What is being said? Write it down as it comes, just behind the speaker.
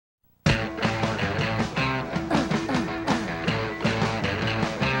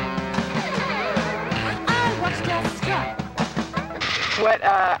What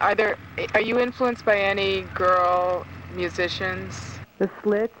are you influenced by any girl musicians? The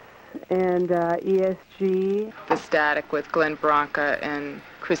Slits and ESG. The Static with Glenn Branca and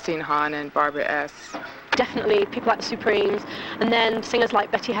Christine Hahn and Barbara S. Definitely people like the Supremes, and then singers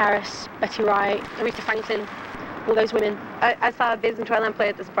like Betty Harris, Betty Wright, Aretha Franklin, all those women. I saw Biz and Toyland play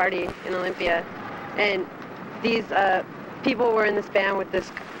at this party in Olympia, and these people were in this band with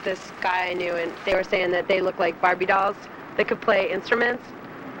this guy I knew, and they were saying that they looked like Barbie dolls. They could play instruments,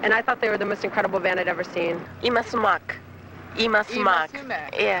 and I thought they were the most incredible band I'd ever seen. Ima Sumac.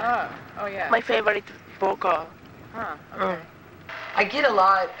 Yeah. Oh yeah. My favorite vocal. Huh. Okay. I get a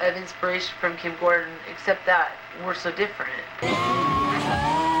lot of inspiration from Kim Gordon, except that we're so different.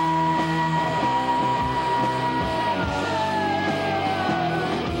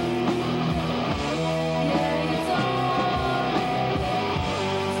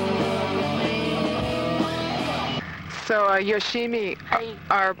 So, Yoshimi,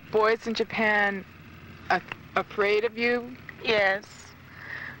 are boys in Japan afraid of you? Yes,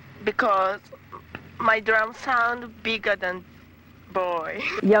 because my drum sound bigger than boy.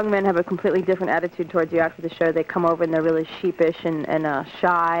 Young men have a completely different attitude towards you after the show. They come over and they're really sheepish and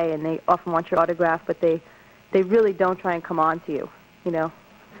shy, and they often want your autograph, but they really don't try and come on to you, you know.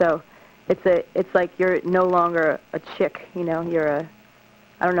 So it's like you're no longer a chick, you know.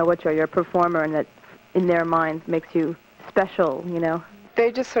 I don't know what you're a performer, and that in their minds makes you special, you know.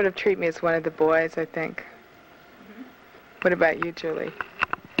 They just sort of treat me as one of the boys, I think. What about you, Julie?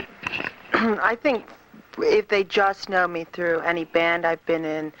 I think if they just know me through any band I've been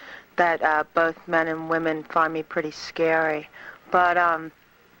in, that both men and women find me pretty scary. But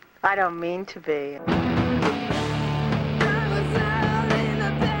I don't mean to be.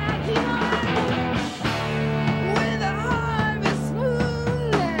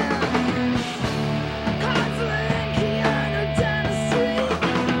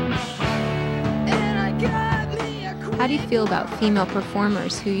 How do you feel about female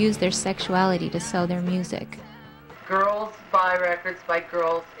performers who use their sexuality to sell their music? Girls buy records by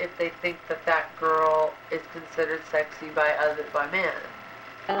girls if they think that girl is considered sexy by men.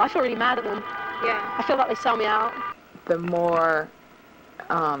 And I feel really mad at them. Yeah. I feel like they sell me out. The more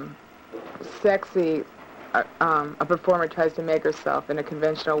sexy a performer tries to make herself in a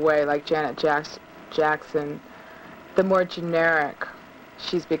conventional way, like Janet Jackson, the more generic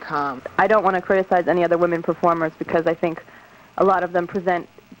she's become. I don't want to criticize any other women performers because I think a lot of them present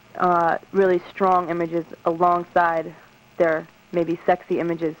really strong images alongside their maybe sexy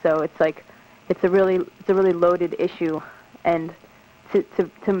images. So it's like it's a really loaded issue, and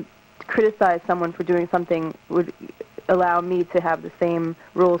to criticize someone for doing something would allow me to have the same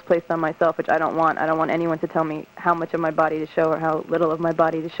rules placed on myself, which I don't want. I don't want anyone to tell me how much of my body to show or how little of my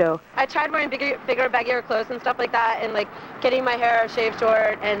body to show. I tried wearing bigger, baggier clothes and stuff like that, and like getting my hair shaved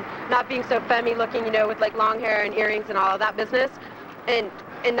short and not being so femmy looking, you know, with like long hair and earrings and all of that business, and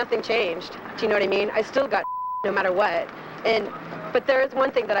nothing changed. Do you know what I mean? I still got no matter what. But there is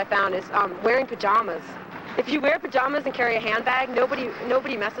one thing that I found is wearing pajamas. If you wear pajamas and carry a handbag,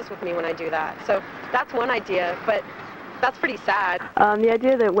 nobody messes with me when I do that. So that's one idea, but that's pretty sad. The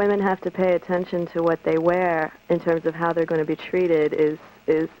idea that women have to pay attention to what they wear in terms of how they're going to be treated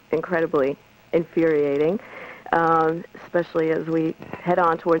is incredibly infuriating, especially as we head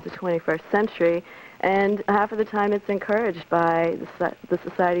on towards the 21st century. And half of the time it's encouraged by the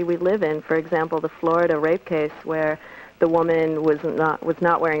society we live in. For example, the Florida rape case where the woman was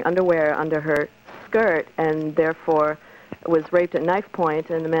not wearing underwear under her skirt and therefore was raped at knife point,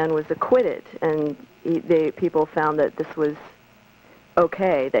 and the man was acquitted, and people found that this was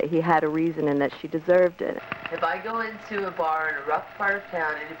okay, that he had a reason and that she deserved it. If I go into a bar in a rough part of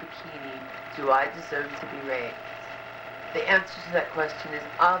town in a bikini, do I deserve to be raped? The answer to that question is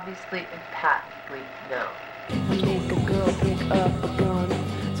obviously and patently no. Make a girl pick up a gun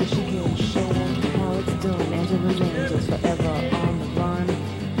so she can show them how it's done. Angela Mangel's forever on the run,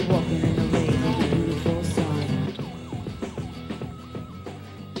 walking in the rays of the beautiful sun.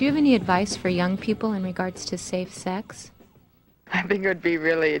 Do you have any advice for young people in regards to safe sex? I think it would be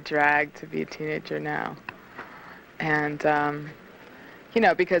really a drag to be a teenager now. And, you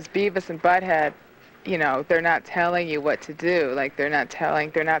know, because Beavis and Butthead, you know, they're not telling you what to do. Like, they're not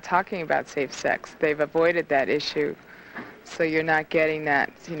talking about safe sex. They've avoided that issue. So you're not getting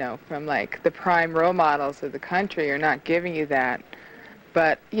that, you know, from, like, the prime role models of the country. You're not giving you that.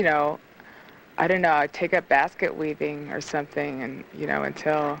 But, you know, I don't know, take up basket weaving or something, and, you know,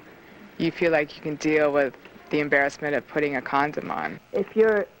 until you feel like you can deal with the embarrassment of putting a condom on. If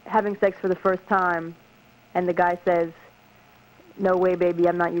you're having sex for the first time and the guy says, "No way, baby,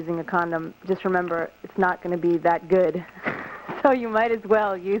 I'm not using a condom," just remember, it's not going to be that good. So you might as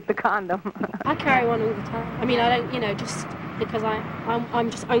well use the condom. I carry one all the time. I mean, I don't, you know, just because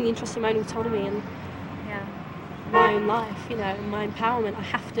I'm just only interested in my own autonomy and my own life, you know, and my empowerment. I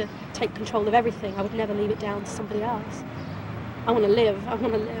have to take control of everything. I would never leave it down to somebody else. I want to live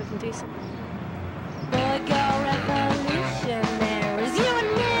and do something.